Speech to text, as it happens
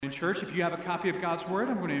In church, if you have a copy of God's Word,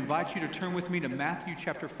 I'm going to invite you to turn with me to Matthew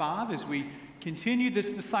chapter 5 as we continue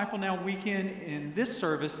this Disciple Now weekend in this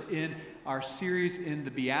service in our series in the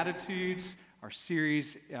Beatitudes, our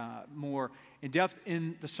series more in depth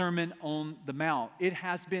in the Sermon on the Mount. It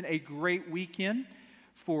has been a great weekend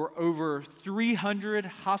for over 300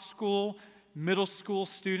 high school, middle school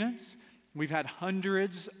students. We've had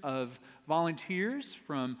hundreds of volunteers,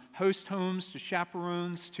 from host homes to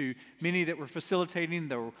chaperones to many that were facilitating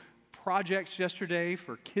the projects yesterday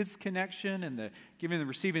for Kids Connection and the giving, the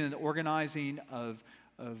receiving, and the organizing of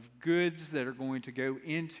goods that are going to go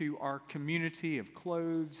into our community, of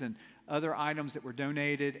clothes and other items that were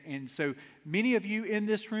donated. And so many of you in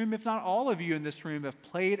this room, if not all of you in this room, have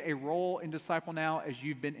played a role in Disciple Now as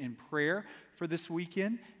you've been in prayer for this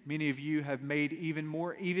weekend. Many of you have made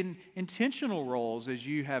even intentional roles as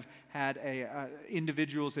you have had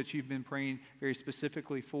individuals that you've been praying very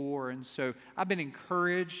specifically for. And so I've been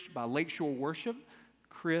encouraged by Lakeshore Worship,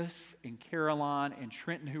 Chris and Caroline and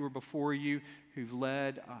Trenton, who were before you, who've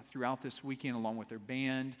led throughout this weekend along with their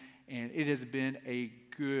band. And it has been a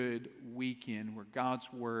good weekend where God's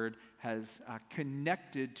Word has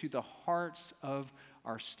connected to the hearts of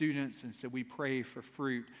our students. And so we pray for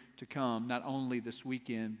fruit to come, not only this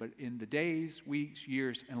weekend, but in the days, weeks,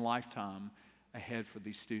 years, and lifetime ahead for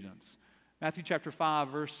these students. Matthew chapter 5,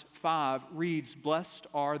 verse 5 reads, "Blessed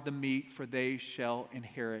are the meek, for they shall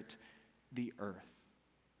inherit the earth."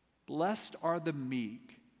 Blessed are the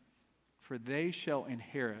meek, for they shall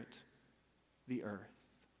inherit the earth.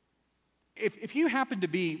 If you happen to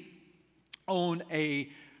be on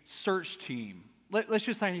a search team, let's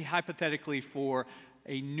just say hypothetically for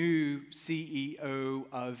a new CEO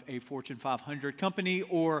of a Fortune 500 company,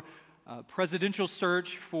 or a presidential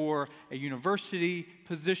search for a university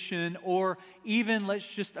position, or even let's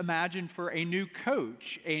just imagine for a new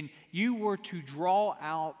coach, and you were to draw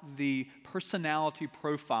out the personality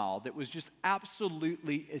profile that was just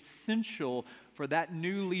absolutely essential for that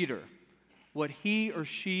new leader, what he or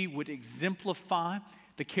she would exemplify,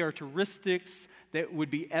 the characteristics that would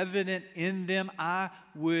be evident in them, I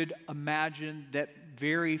would imagine that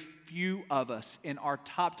very few of us in our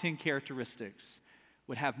top 10 characteristics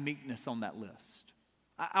would have meekness on that list.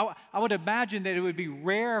 I would imagine that it would be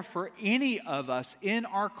rare for any of us in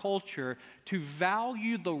our culture to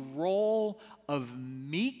value the role of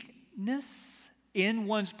meekness in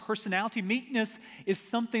one's personality. Meekness is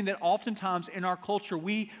something that oftentimes in our culture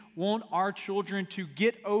we want our children to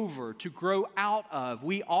get over, to grow out of.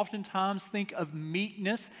 We oftentimes think of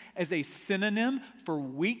meekness as a synonym for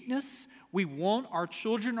weakness. We want our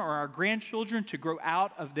children or our grandchildren to grow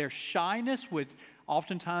out of their shyness, which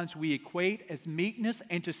oftentimes we equate as meekness,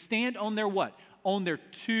 and to stand on their what? On their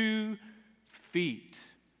 2 feet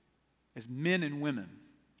as men and women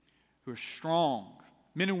who are strong.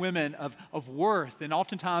 Men and women of worth. And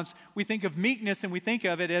oftentimes we think of meekness and we think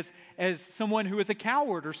of it as someone who is a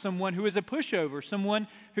coward, or someone who is a pushover, someone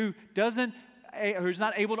who's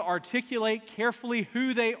not able to articulate carefully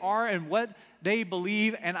who they are and what they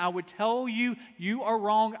believe. And I would tell you, you are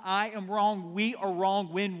wrong, I am wrong, we are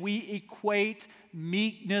wrong when we equate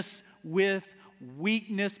meekness with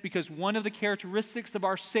weakness, because one of the characteristics of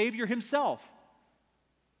our Savior himself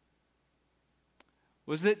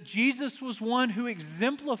was that Jesus was one who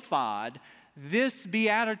exemplified this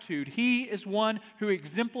beatitude. He is one who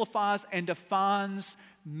exemplifies and defines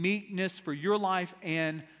meekness for your life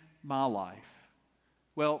and my life.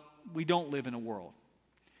 Well, we don't live in a world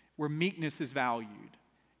where meekness is valued.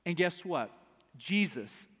 And guess what?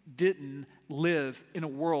 Jesus didn't live in a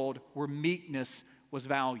world where meekness was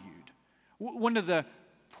valued. One of the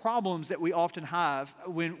problems that we often have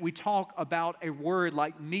when we talk about a word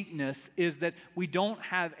like meekness is that we don't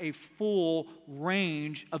have a full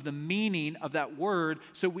range of the meaning of that word,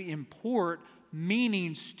 so we import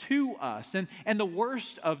meanings to us, and the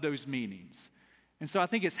worst of those meanings. And so I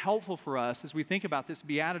think it's helpful for us as we think about this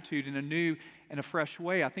beatitude in a new and a fresh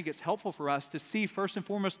way. I think it's helpful for us to see first and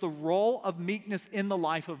foremost the role of meekness in the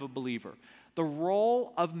life of a believer. The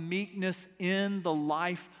role of meekness in the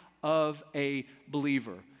life of a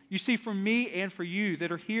believer. You see, for me and for you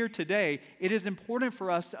that are here today, it is important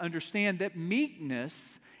for us to understand that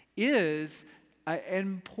meekness is an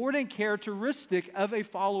important characteristic of a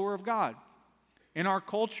follower of God. In our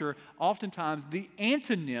culture, oftentimes the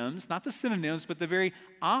antonyms, not the synonyms, but the very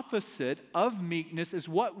opposite of meekness is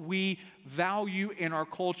what we value in our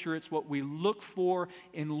culture. It's what we look for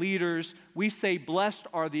in leaders. We say, blessed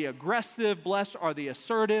are the aggressive, blessed are the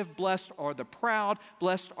assertive, blessed are the proud,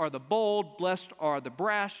 blessed are the bold, blessed are the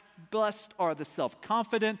brash, blessed are the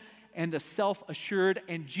self-confident and the self-assured.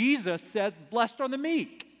 And Jesus says, blessed are the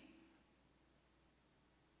meek.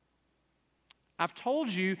 I've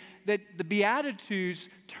told you that the Beatitudes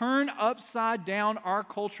turn upside down our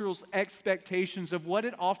cultural expectations of what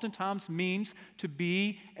it oftentimes means to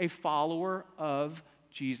be a follower of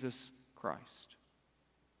Jesus Christ.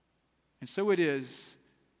 And so it is,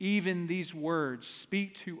 even these words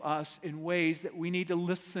speak to us in ways that we need to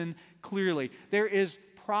listen clearly. There is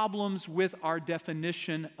problems with our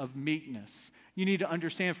definition of meekness. You need to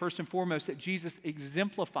understand first and foremost that Jesus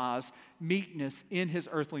exemplifies meekness in his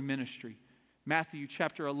earthly ministry. Matthew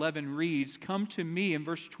chapter 11 reads, "Come to me," in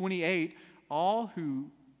verse 28, "all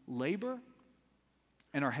who labor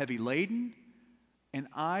and are heavy laden, and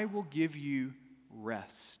I will give you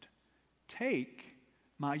rest. Take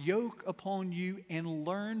my yoke upon you and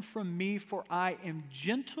learn from me, for I am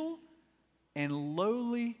gentle and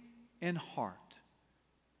lowly in heart,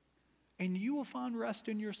 and you will find rest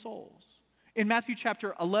in your souls." In Matthew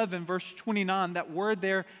chapter 11, verse 29, that word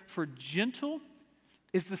there for gentle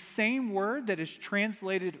is the same word that is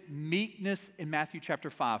translated meekness in Matthew chapter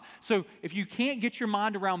 5. So if you can't get your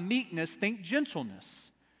mind around meekness, think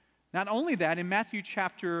gentleness. Not only that, in Matthew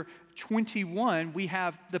chapter 21, we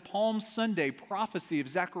have the Palm Sunday prophecy of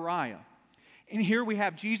Zechariah. And here we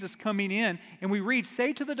have Jesus coming in, and we read,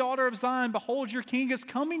 "Say to the daughter of Zion, behold, your king is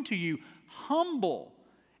coming to you, humble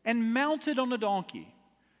and mounted on a donkey."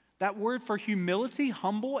 That word for humility,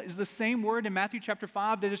 humble, is the same word in Matthew chapter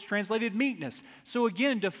 5 that is translated meekness. So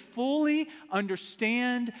again, to fully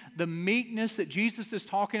understand the meekness that Jesus is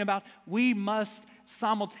talking about, we must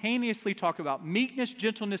simultaneously talk about meekness,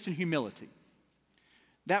 gentleness, and humility.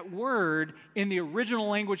 That word in the original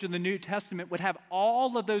language of the New Testament would have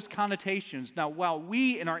all of those connotations. Now, while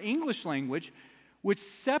we in our English language would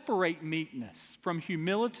separate meekness from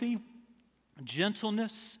humility,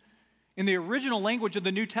 gentleness, in the original language of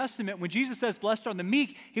the New Testament, when Jesus says, "Blessed are the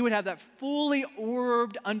meek," he would have that fully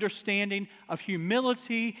orbed understanding of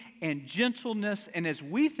humility and gentleness. And as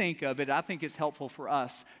we think of it, I think it's helpful for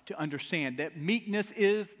us to understand that meekness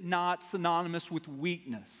is not synonymous with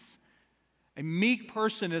weakness. A meek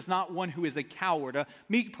person is not one who is a coward. A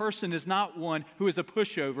meek person is not one who is a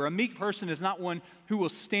pushover. A meek person is not one who will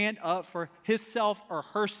stand up for himself or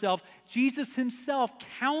herself. Jesus himself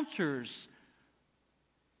counters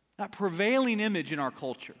that prevailing image in our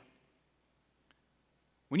culture.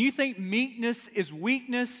 When you think meekness is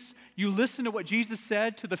weakness, you listen to what Jesus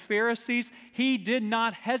said to the Pharisees. He did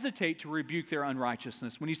not hesitate to rebuke their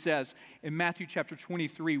unrighteousness when he says in Matthew chapter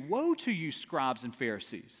 23, "Woe to you, scribes and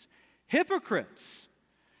Pharisees, hypocrites!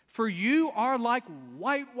 For you are like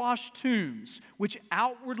whitewashed tombs, which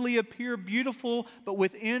outwardly appear beautiful, but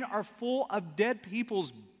within are full of dead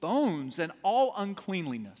people's bones and all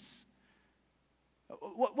uncleanliness."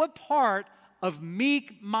 What part of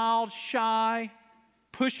meek, mild, shy,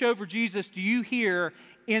 pushover Jesus do you hear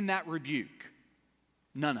in that rebuke?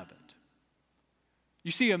 None of it.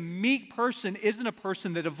 You see, a meek person isn't a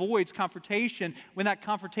person that avoids confrontation when that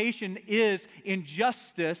confrontation is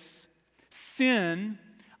injustice, sin,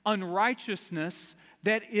 unrighteousness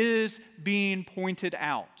that is being pointed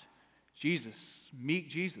out. Jesus, meek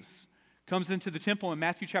Jesus, comes into the temple in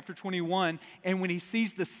Matthew chapter 21, and when he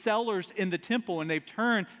sees the sellers in the temple and they've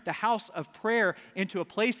turned the house of prayer into a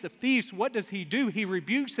place of thieves, what does he do? He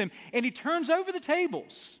rebukes them and he turns over the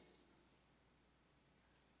tables.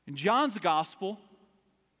 In John's gospel,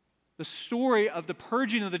 the story of the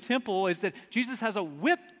purging of the temple is that Jesus has a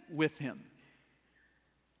whip with him.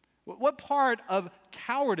 What part of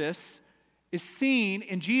cowardice is seen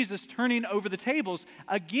in Jesus turning over the tables?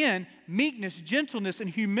 Again, meekness, gentleness, and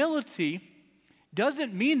humility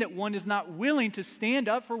doesn't mean that one is not willing to stand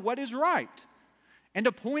up for what is right and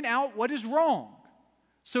to point out what is wrong.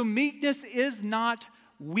 So meekness is not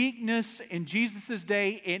weakness in Jesus'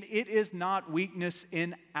 day, and it is not weakness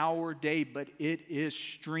in our day, but it is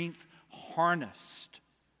strength harnessed.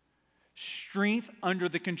 Strength under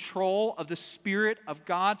the control of the Spirit of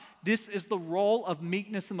God. This is the role of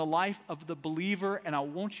meekness in the life of the believer. And I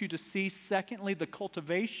want you to see, secondly, the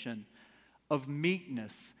cultivation of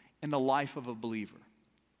meekness in the life of a believer.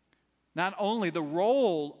 Not only the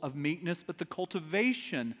role of meekness, but the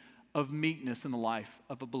cultivation of meekness in the life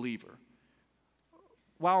of a believer.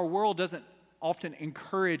 While our world doesn't often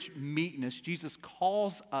encourage meekness, Jesus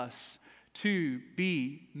calls us to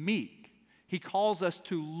be meek. He calls us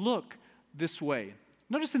to look this way.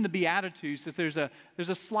 Notice in the Beatitudes that there's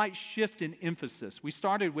a slight shift in emphasis. We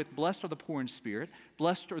started with blessed are the poor in spirit,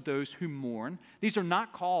 blessed are those who mourn. These are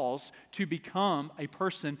not calls to become a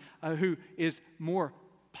person who is more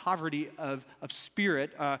poverty of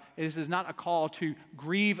spirit. This is not a call to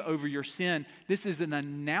grieve over your sin. This is an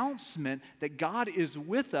announcement that God is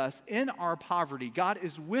with us in our poverty. God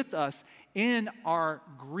is with us in our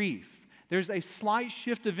grief. There's a slight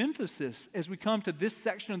shift of emphasis as we come to this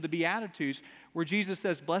section of the Beatitudes where Jesus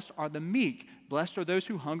says, blessed are the meek, blessed are those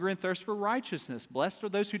who hunger and thirst for righteousness, blessed are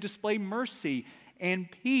those who display mercy and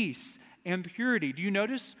peace and purity. Do you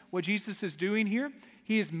notice what Jesus is doing here?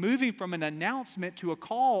 He is moving from an announcement to a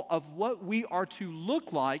call of what we are to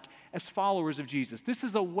look like as followers of Jesus. This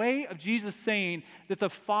is a way of Jesus saying that the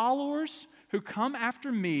followers who come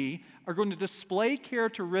after me are going to display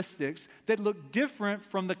characteristics that look different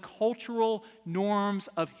from the cultural norms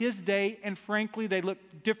of his day, and frankly, they look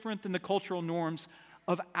different than the cultural norms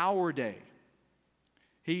of our day.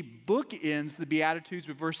 He bookends the Beatitudes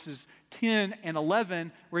with verses 10 and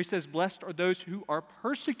 11, where he says, blessed are those who are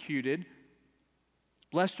persecuted,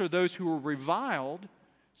 blessed are those who are reviled.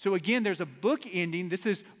 So again, there's a book ending. This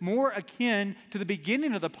is more akin to the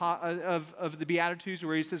beginning of the Beatitudes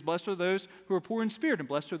where he says, blessed are those who are poor in spirit and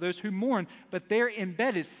blessed are those who mourn. But they're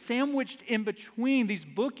embedded, sandwiched in between these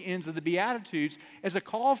bookends of the Beatitudes as a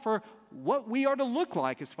call for what we are to look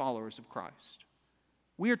like as followers of Christ.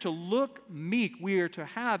 We are to look meek. We are to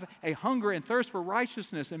have a hunger and thirst for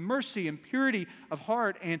righteousness and mercy and purity of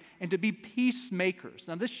heart and to be peacemakers.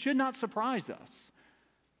 Now, this should not surprise us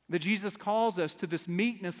that Jesus calls us to this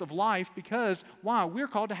meekness of life because, why? We're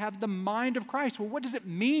called to have the mind of Christ. Well, what does it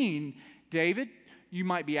mean, David? You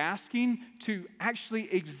might be asking, to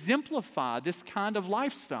actually exemplify this kind of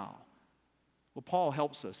lifestyle. Well, Paul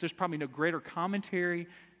helps us. There's probably no greater commentary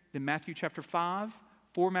than Matthew chapter 5,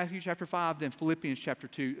 for Matthew chapter 5, than Philippians chapter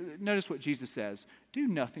 2. Notice what Jesus says.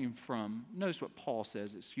 Notice what Paul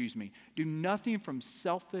says, do nothing from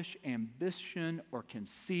selfish ambition or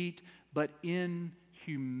conceit, but in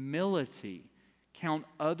humility, count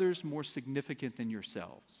others more significant than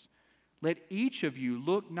yourselves. Let each of you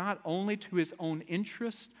look not only to his own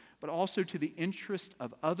interest, but also to the interest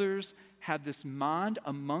of others. Have this mind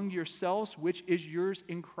among yourselves, which is yours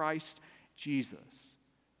in Christ Jesus.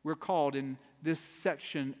 We're called in this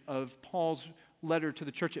section of Paul's letter to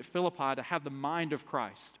the church at Philippi to have the mind of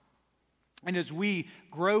Christ. And as we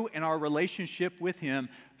grow in our relationship with him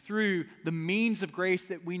through the means of grace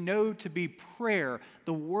that we know to be prayer,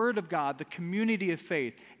 the Word of God, the community of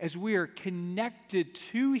faith, as we are connected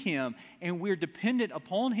to him and we're dependent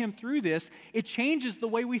upon him through this, it changes the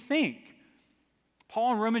way we think.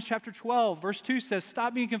 Paul in Romans chapter 12, verse 2 says,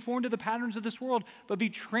 stop being conformed to the patterns of this world, but be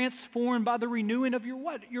transformed by the renewing of your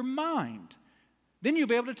what? Your mind. Then you'll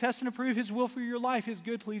be able to test and approve his will for your life, his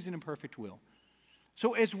good, pleasing, and perfect will.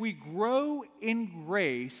 So as we grow in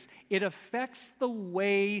grace, it affects the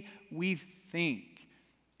way we think.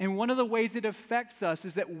 And one of the ways it affects us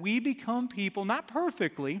is that we become people, not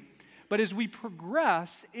perfectly, but as we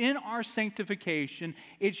progress in our sanctification,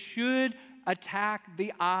 it should attack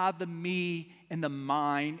the I, the me, and the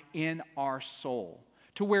mine in our soul,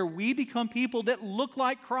 to where we become people that look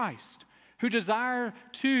like Christ, who desire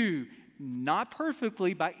to, not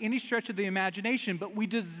perfectly by any stretch of the imagination, but we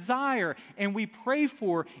desire and we pray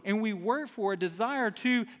for and we work for a desire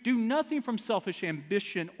to do nothing from selfish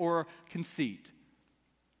ambition or conceit.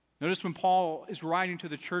 Notice when Paul is writing to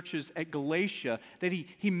the churches at Galatia that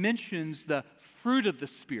he mentions the fruit of the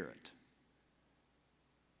Spirit.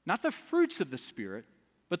 Not the fruits of the Spirit,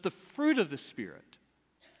 but the fruit of the Spirit.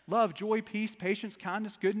 Love, joy, peace, patience,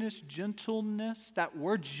 kindness, goodness, gentleness. That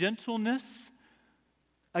word gentleness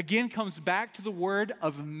again comes back to the word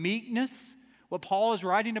of meekness. What Paul is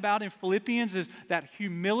writing about in Philippians is that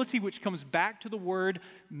humility, which comes back to the word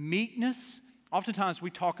meekness. Oftentimes we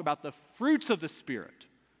talk about the fruits of the Spirit.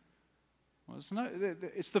 Well,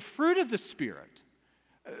 it's the fruit of the Spirit.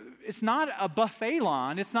 It's not a buffet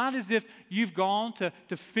line. It's not as if you've gone to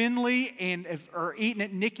Finley or eaten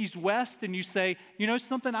at Nikki's West and you say, you know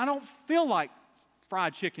something, I don't feel like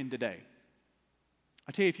fried chicken today.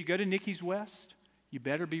 I tell you, if you go to Nikki's West, you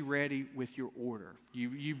better be ready with your order.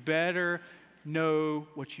 You better know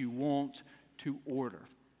what you want to order.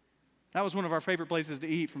 That was one of our favorite places to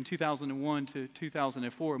eat from 2001 to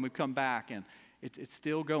 2004, and we've come back, and it's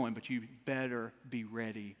still going, but you better be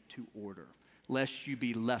ready to order, lest you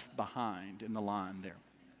be left behind in the line there.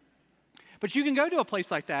 But you can go to a place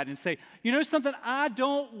like that and say, you know something, I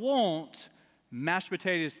don't want mashed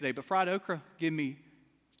potatoes today, but fried okra, give me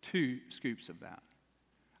 2 scoops of that.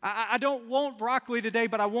 I don't want broccoli today,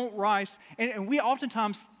 but I want rice. And we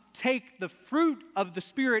oftentimes take the fruit of the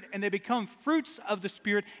Spirit and they become fruits of the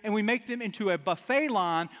Spirit, and we make them into a buffet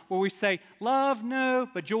line where we say, love, no,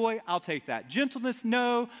 but joy, I'll take that. Gentleness,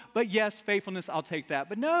 no, but yes, faithfulness, I'll take that.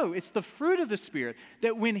 But no, it's the fruit of the Spirit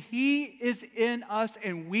that when He is in us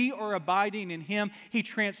and we are abiding in Him, He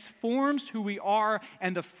transforms who we are,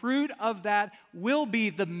 and the fruit of that will be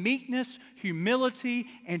the meekness, humility,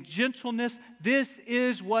 and gentleness. This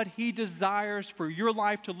is what He desires for your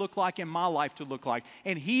life to look like and my life to look like.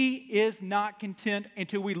 And He is not content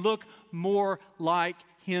until we look more like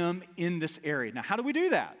Him in this area. Now, how do we do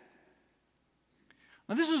that?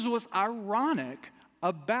 Now, this is what's ironic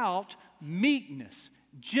about meekness,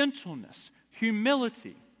 gentleness,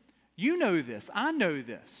 humility. You know this, I know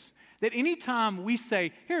this, that anytime we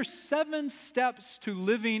say, here's 7 steps to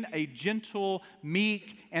living a gentle,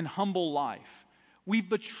 meek, and humble life, we've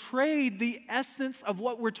betrayed the essence of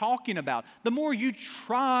what we're talking about. The more you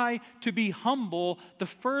try to be humble, the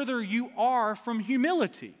further you are from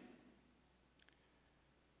humility.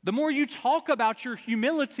 The more you talk about your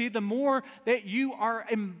humility, the more that you are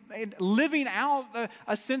living out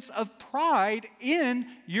a sense of pride in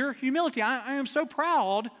your humility. I am so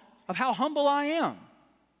proud of how humble I am.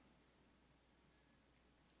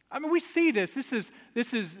 I mean, we see this.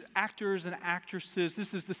 This is actors and actresses.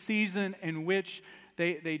 This is the season in which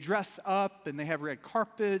they dress up and they have red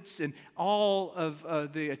carpets, and all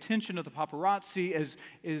of the attention of the paparazzi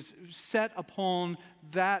is set upon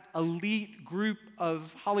that elite group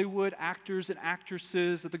of Hollywood actors and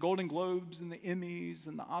actresses at the Golden Globes and the Emmys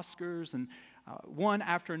and the Oscars, and one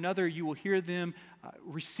after another, you will hear them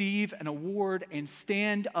receive an award and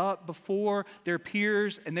stand up before their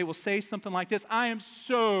peers, and they will say something like this: I am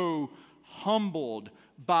so humbled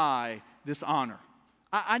by this honor.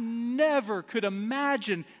 I never could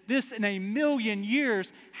imagine this in a million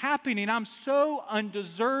years happening. I'm so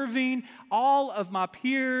undeserving. All of my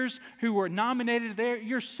peers who were nominated there,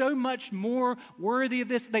 you're so much more worthy of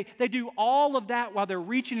this. They do all of that while they're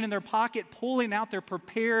reaching in their pocket, pulling out their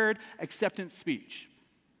prepared acceptance speech.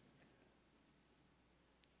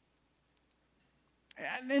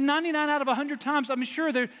 And 99 out of 100 times, I'm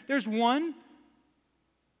sure there's one.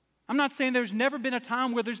 I'm not saying there's never been a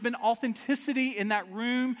time where there's been authenticity in that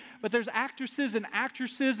room, but there's actresses and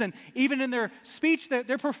actresses, and even in their speech,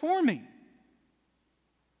 they're performing.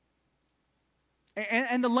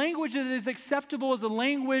 And the language that is acceptable is the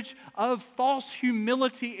language of false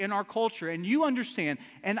humility in our culture. And you understand,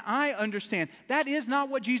 and I understand, that is not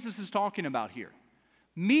what Jesus is talking about here.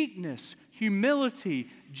 Meekness, humility,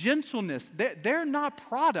 gentleness, they're not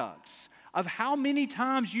products of how many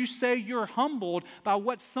times you say you're humbled by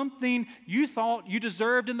what something you thought you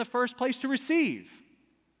deserved in the first place to receive.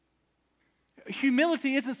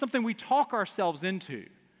 Humility isn't something we talk ourselves into.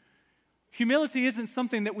 Humility isn't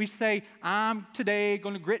something that we say, I'm today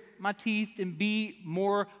going to grit my teeth and be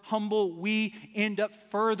more humble. We end up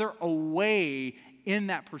further away in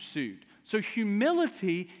that pursuit. So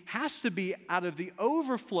humility has to be out of the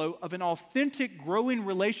overflow of an authentic, growing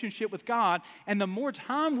relationship with God. And the more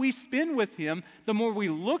time we spend with Him, the more we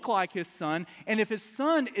look like His Son. And if His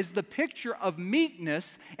Son is the picture of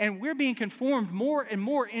meekness, and we're being conformed more and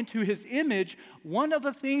more into His image, one of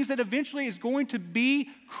the things that eventually is going to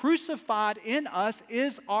be crucified in us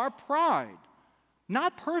is our pride.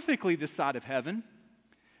 Not perfectly this side of heaven,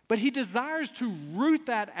 but He desires to root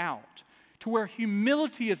that out to where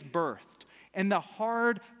humility is birthed in the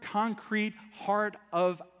hard, concrete heart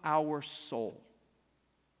of our soul.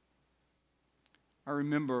 I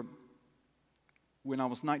remember when I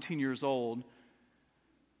was 19 years old,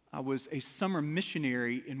 I was a summer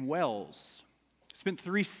missionary in Wales. Spent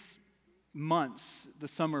 3 months the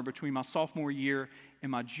summer between my sophomore year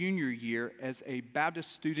and my junior year as a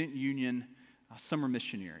Baptist Student Union summer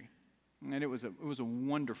missionary. And it was a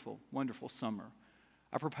wonderful, wonderful summer.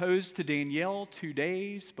 I proposed to Danielle 2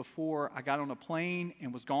 days before I got on a plane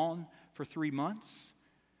and was gone for 3 months,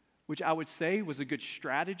 which I would say was a good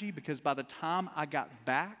strategy because by the time I got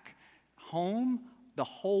back home, the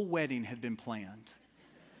whole wedding had been planned.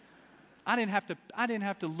 I didn't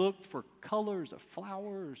have to look for colors or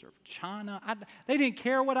flowers or china. They didn't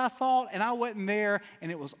care what I thought, and I wasn't there,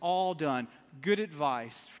 and it was all done. Good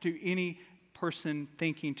advice to any person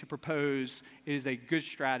thinking to propose. It is a good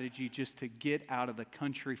strategy just to get out of the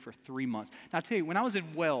country for 3 months. Now, I'll tell you, when I was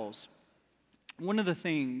in Wales, one of the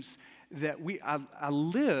things that I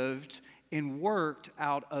lived and worked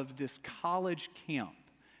out of this college camp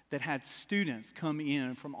that had students come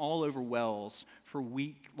in from all over Wales for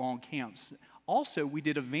week-long camps. Also, we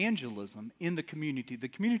did evangelism in the community. The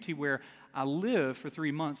community where I lived for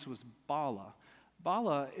 3 months was Bala.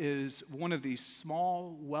 Bala is one of these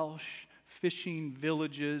small Welsh fishing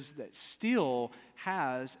villages that still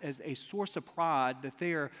has as a source of pride that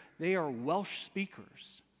they are Welsh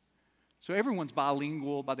speakers. So everyone's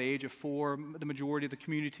bilingual by the age of 4. The majority of the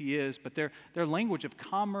community is, but their language of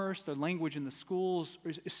commerce, their language in the schools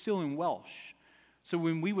is still in Welsh. So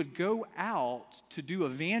when we would go out to do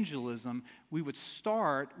evangelism, we would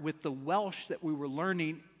start with the Welsh that we were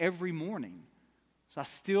learning every morning. So I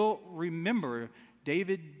still remember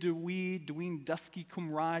David Dwyn Dusky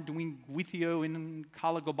Cymraeg, Dwyn Gweithio in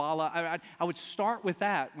Kalagobala. I would start with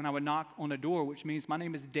that when I would knock on a door, which means my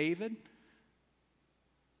name is David.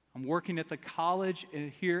 I'm working at the college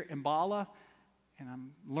here in Bala, and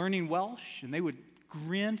I'm learning Welsh. And they would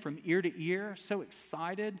grin from ear to ear, so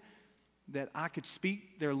excited that I could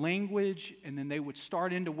speak their language. And then they would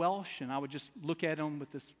start into Welsh, and I would just look at them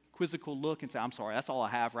with this quizzical look and say, "I'm sorry, that's all I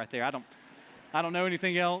have right there. I don't know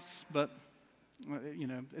anything else, but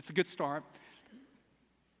it's a good start."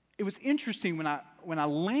 It was interesting when I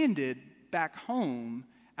landed back home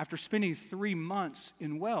after spending 3 months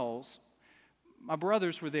in Wales. My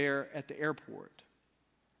brothers were there at the airport,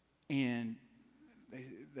 and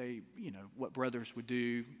they what brothers would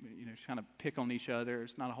do, kind of pick on each other.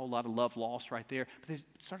 There's not a whole lot of love lost right there, but they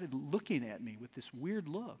started looking at me with this weird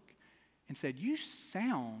look and said, "You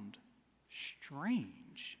sound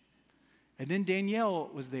strange." And then Danielle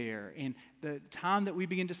was there, and the time that we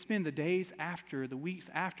began to spend, the days after, the weeks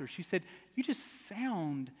after, she said, "You just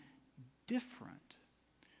sound different."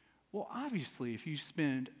 Well, obviously, if you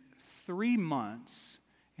spend 3 months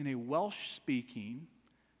in a Welsh-speaking,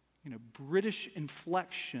 British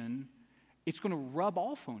inflection, it's going to rub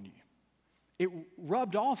off on you. It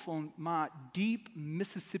rubbed off on my deep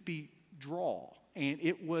Mississippi drawl, and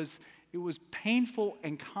it was painful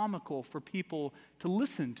and comical for people to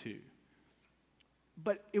listen to.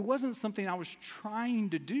 But it wasn't something I was trying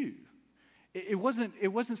to do. It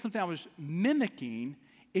wasn't something I was mimicking.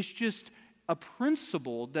 It's just a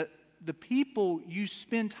principle that the people you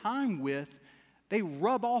spend time with, they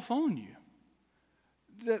rub off on you.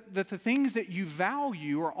 That the things that you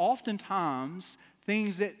value are oftentimes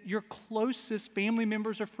things that your closest family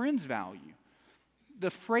members or friends value.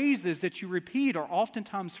 The phrases that you repeat are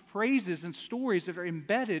oftentimes phrases and stories that are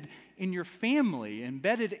embedded in your family,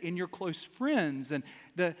 embedded in your close friends. And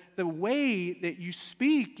the way that you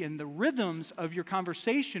speak and the rhythms of your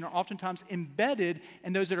conversation are oftentimes embedded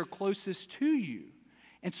in those that are closest to you.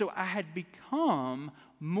 And so I had become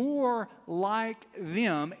more like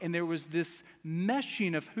them, and there was this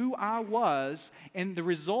meshing of who I was, and the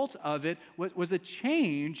result of it was a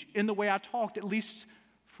change in the way I talked, at least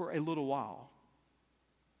for a little while.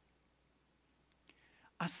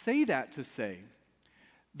 I say that to say,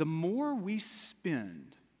 the more we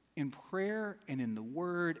spend in prayer and in the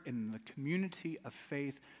Word and in the community of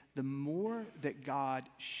faith, the more that God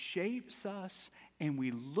shapes us and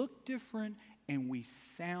we look different and we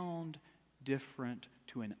sound different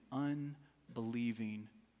to an unbelieving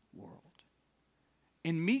world.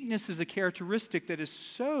 And meekness is a characteristic that is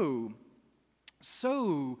so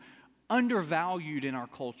undervalued in our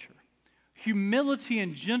culture. Humility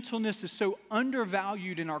and gentleness is so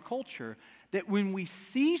undervalued in our culture that when we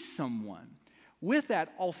see someone with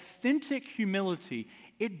that authentic humility,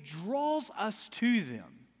 it draws us to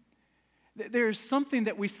them. There's something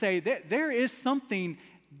that we say, there is something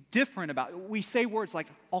different about it. We say words like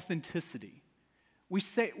authenticity. We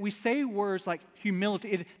say words like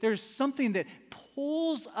humility. There's something that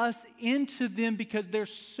pulls us into them because they're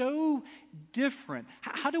so different.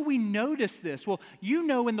 How do we notice this? Well,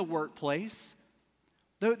 in the workplace,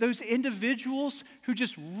 those individuals who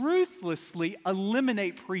just ruthlessly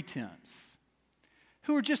eliminate pretense,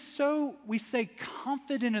 who are just so, we say,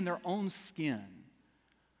 confident in their own skin.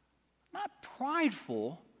 Not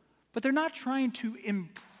prideful, but they're not trying to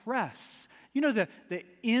impress. The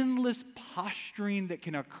endless posturing that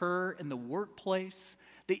can occur in the workplace,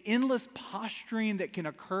 the endless posturing that can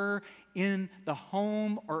occur in the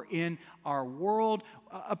home or in our world.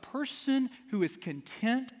 A person who is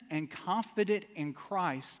content and confident in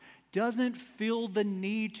Christ doesn't feel the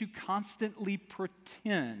need to constantly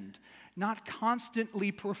pretend, not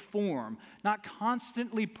constantly perform, not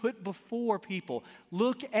constantly put before people.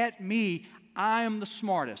 Look at me, I am the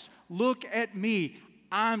smartest. Look at me,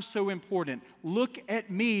 I'm so important. Look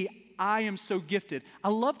at me, I am so gifted. I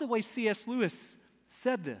love the way C.S. Lewis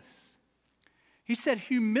said this. He said,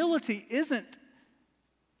 humility isn't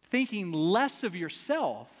thinking less of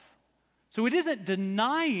yourself. So it isn't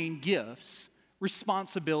denying gifts,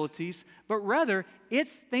 responsibilities, but rather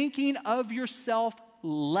it's thinking of yourself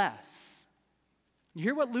less. You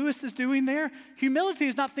hear what Lewis is doing there? Humility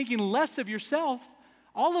is not thinking less of yourself.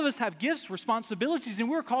 All of us have gifts, responsibilities, and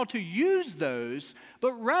we're called to use those,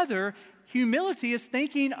 but rather, humility is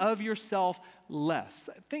thinking of yourself less.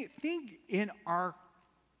 Think in our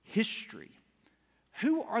history.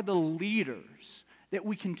 Who are the leaders that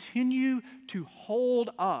we continue to hold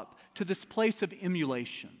up to this place of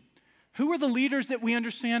emulation? Who are the leaders that we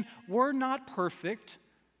understand were not perfect,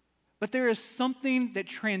 but there is something that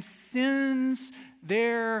transcends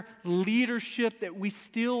their leadership that we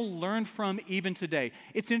still learn from even today?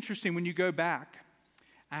 It's interesting when you go back.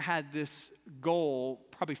 I had this goal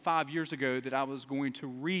probably 5 years ago that I was going to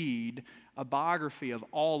read a biography of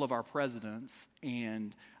all of our presidents,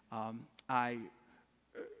 and I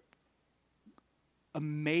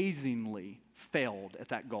amazingly failed at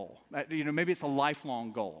that goal. Maybe it's a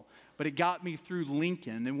lifelong goal, but it got me through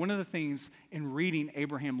Lincoln. And one of the things in reading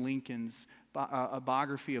Abraham Lincoln's a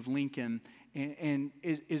biography of Lincoln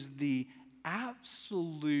is the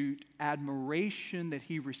absolute admiration that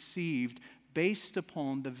he received based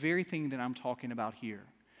upon the very thing that I'm talking about here.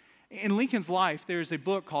 In Lincoln's life, there's a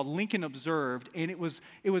book called Lincoln Observed, and it was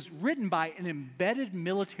written by an embedded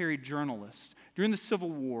military journalist during the Civil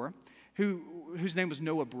War whose name was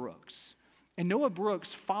Noah Brooks. And Noah Brooks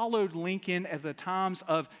followed Lincoln at the times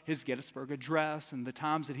of his Gettysburg Address and the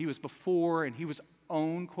times that he was before and he was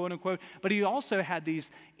owned, quote unquote. But he also had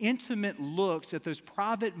these intimate looks at those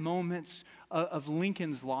private moments of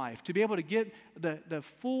Lincoln's life to be able to get the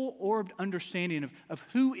full-orbed understanding of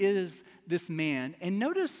who is this man. And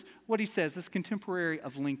notice what he says, this contemporary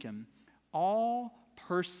of Lincoln. All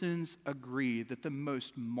persons agree that the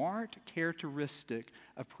most marked characteristic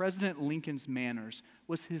of President Lincoln's manners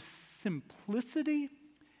was his simplicity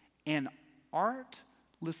and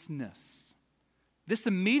artlessness. This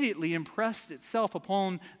immediately impressed itself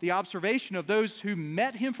upon the observation of those who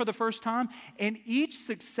met him for the first time, and each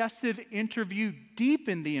successive interview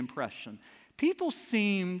deepened the impression. People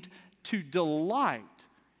seemed to delight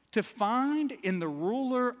to find in the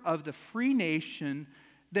ruler of the free nation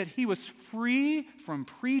that he was free from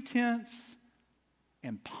pretense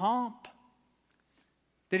and pomp,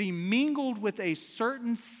 that he mingled with a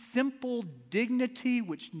certain simple dignity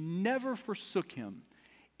which never forsook him.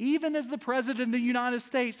 Even as the President of the United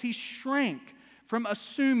States, he shrank from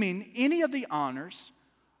assuming any of the honors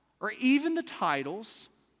or even the titles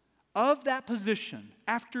of that position.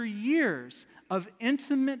 After years of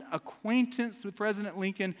intimate acquaintance with President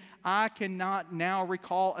Lincoln, I cannot now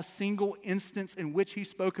recall a single instance in which he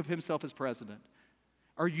spoke of himself as president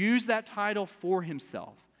or used that title for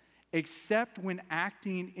himself, except when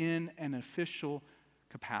acting in an official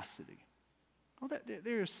capacity.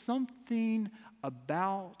 There is something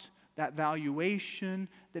about that valuation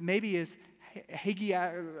that maybe is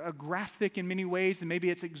hagiographic in many ways, and maybe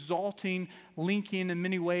it's exalting Lincoln in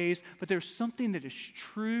many ways, but there's something that is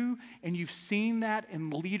true, and you've seen that in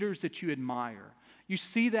leaders that you admire. You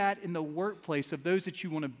see that in the workplace of those that you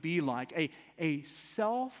want to be like, a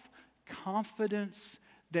self-confidence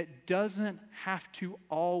that doesn't have to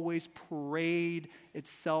always parade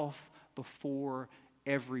itself before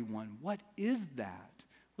everyone. What is that?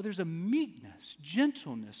 Well, there's a meekness,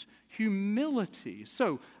 gentleness, humility.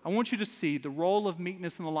 So I want you to see the role of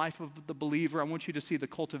meekness in the life of the believer. I want you to see the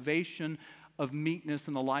cultivation of meekness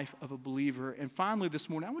in the life of a believer. And finally this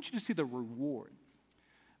morning, I want you to see the reward.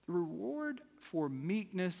 The reward for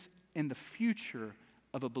meekness in the future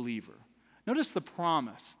of a believer. Notice the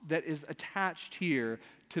promise that is attached here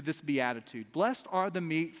to this beatitude. Blessed are the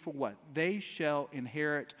meek for what? They shall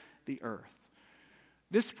inherit the earth.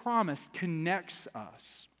 This promise connects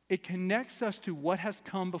us. It connects us to what has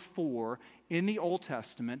come before in the Old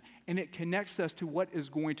Testament, and it connects us to what is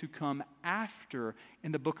going to come after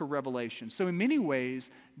in the book of Revelation. So in many ways,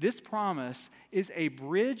 this promise is a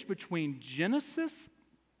bridge between Genesis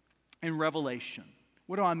and Revelation.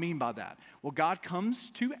 What do I mean by that? Well, God comes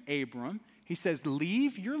to Abram. He says,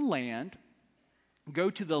 leave your land, go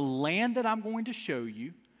to the land that I'm going to show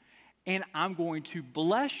you, and I'm going to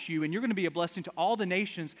bless you, and you're going to be a blessing to all the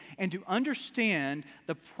nations. And to understand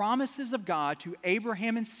the promises of God to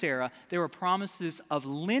Abraham and Sarah, there were promises of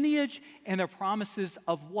lineage and there are promises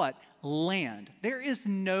of what? Land. There is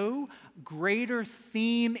no greater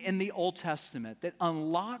theme in the Old Testament that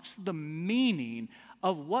unlocks the meaning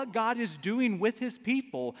of what God is doing with his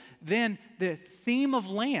people than the theme of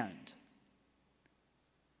land.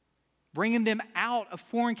 Bringing them out of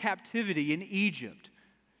foreign captivity in Egypt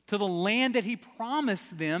to the land that he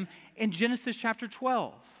promised them in Genesis chapter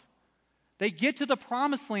 12. They get to the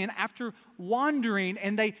promised land after wandering,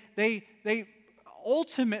 and they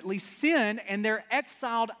ultimately sin, and they're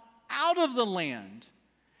exiled out of the land.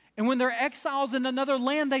 And when they're exiles in another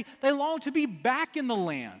land, they long to be back in the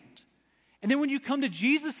land. And then when you come to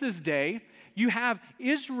Jesus' day, you have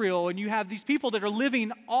Israel and you have these people that are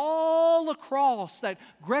living all across that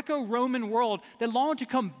Greco-Roman world that long to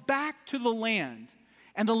come back to the land.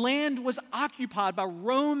 And the land was occupied by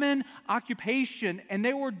Roman occupation, and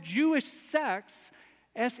they were Jewish sects,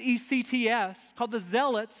 S-E-C-T-S, called the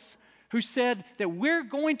Zealots, who said that we're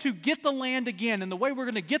going to get the land again, and the way we're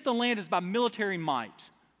going to get the land is by military might.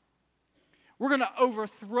 We're going to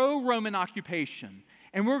overthrow Roman occupation,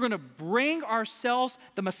 and we're going to bring ourselves,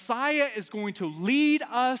 the Messiah is going to lead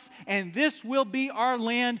us, and this will be our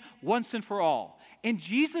land once and for all. And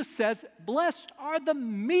Jesus says, blessed are the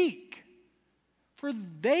meek, for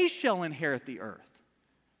they shall inherit the earth.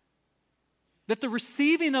 That the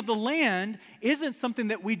receiving of the land isn't something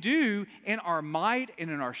that we do in our might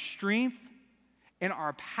and in our strength, in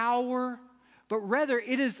our power, but rather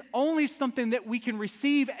it is only something that we can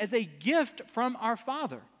receive as a gift from our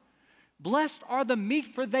Father. Blessed are the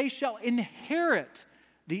meek, for they shall inherit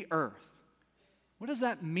the earth. What does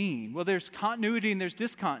that mean? Well, there's continuity and there's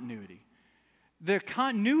discontinuity. The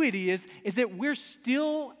continuity is that we're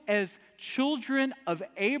still, as children of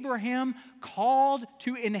Abraham, called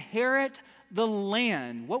to inherit the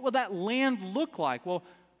land. What will that land look like? Well,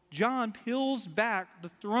 John peels back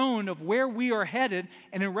the throne of where we are headed,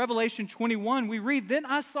 and in Revelation 21 we read, "Then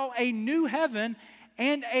I saw a new heaven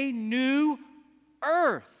and a new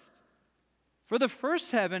earth. For the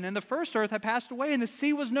first heaven and the first earth had passed away, and the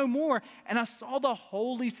sea was no more. And I saw the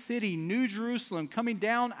holy city, New Jerusalem, coming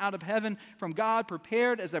down out of heaven from God,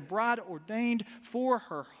 prepared as a bride ordained for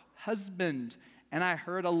her husband. And I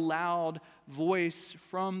heard a loud voice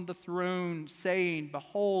from the throne saying,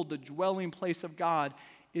 'Behold, the dwelling place of God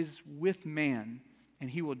is with man, and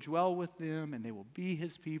he will dwell with them, and they will be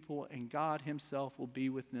his people, and God himself will be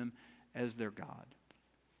with them as their God.'"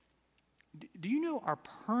 Do you know our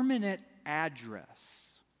permanent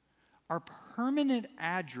address? Our permanent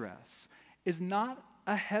address is not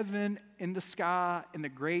a heaven in the sky in the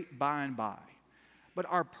great by and by, but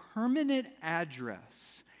our permanent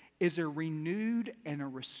address is a renewed and a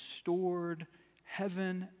restored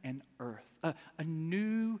heaven and earth, a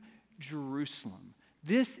new Jerusalem.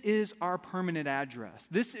 This is our permanent address.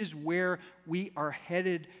 This is where we are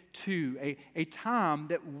headed to, a time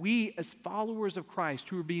that we as followers of Christ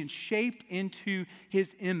who are being shaped into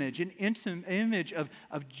his image, an image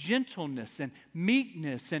of gentleness and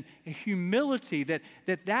meekness and humility,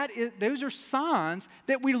 those are signs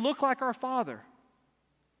that we look like our Father.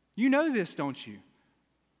 You know this, don't you?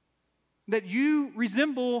 That you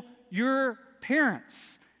resemble your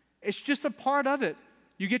parents. It's just a part of it.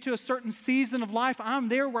 You get to a certain season of life, I'm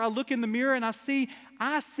there where I look in the mirror and I see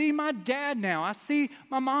my dad now. I see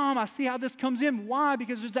my mom. I see how this comes in. Why?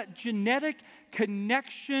 Because there's that genetic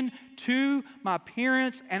connection to my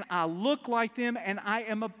parents, and I look like them, and I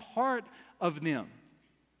am a part of them.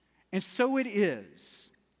 And so it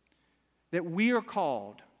is that we are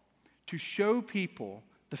called to show people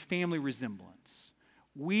the family resemblance.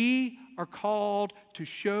 We are called to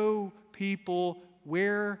show people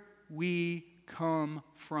where we come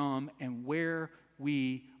from and where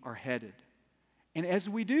we are headed. And as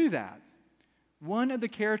we do that, one of the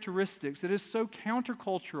characteristics that is so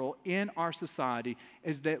countercultural in our society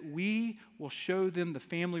is that we will show them the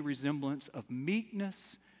family resemblance of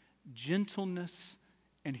meekness, gentleness,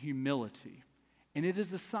 and humility. And it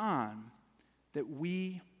is a sign that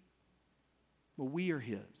we are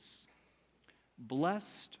his.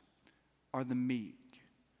 Blessed are the meek,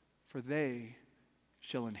 for they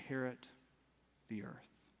shall inherit the earth.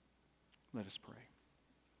 Let us pray.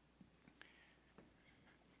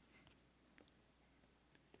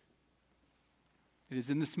 It is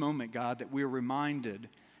in this moment, God, that we are reminded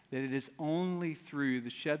that it is only through the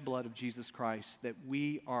shed blood of Jesus Christ that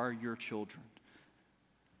we are your children.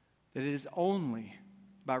 That it is only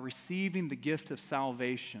by receiving the gift of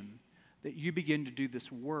salvation that you begin to do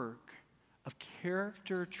this work of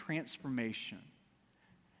character transformation.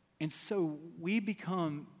 And so we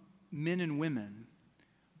become men and women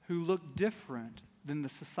who look different than the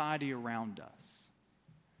society around us.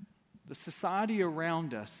 The society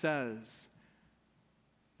around us says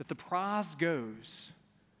that the prize goes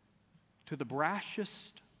to the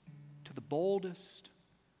brashest, to the boldest,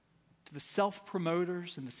 to the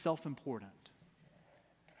self-promoters and the self-important.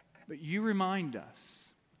 But you remind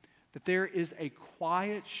us that there is a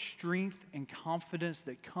quiet strength and confidence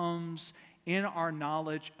that comes in our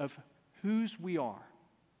knowledge of whose we are.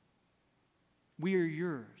 We are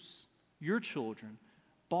yours, your children,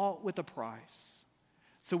 bought with a price.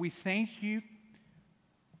 So we thank you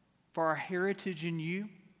for our heritage in you.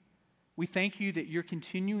 We thank you that you're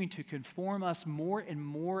continuing to conform us more and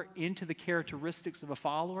more into the characteristics of a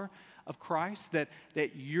follower, of Christ, that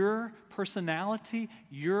your personality,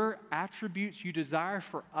 your attributes you desire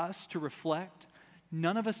for us to reflect.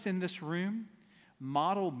 None of us in this room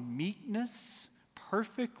model meekness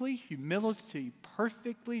perfectly, humility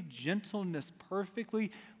perfectly, gentleness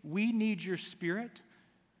perfectly. We need your Spirit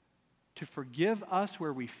to forgive us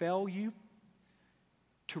where we fail you,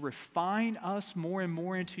 to refine us more and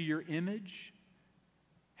more into your image.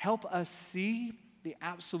 Help us see the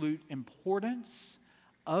absolute importance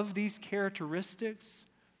of these characteristics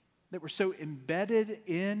that were so embedded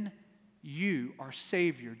in you, our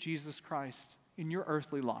Savior, Jesus Christ, in your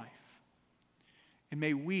earthly life. And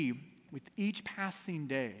may we, with each passing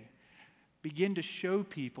day, begin to show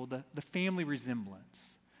people the family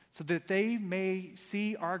resemblance so that they may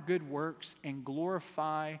see our good works and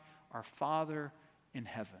glorify our Father in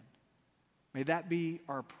heaven. May that be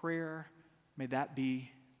our prayer. May that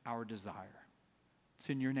be our desire. It's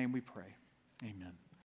in your name we pray. Amen.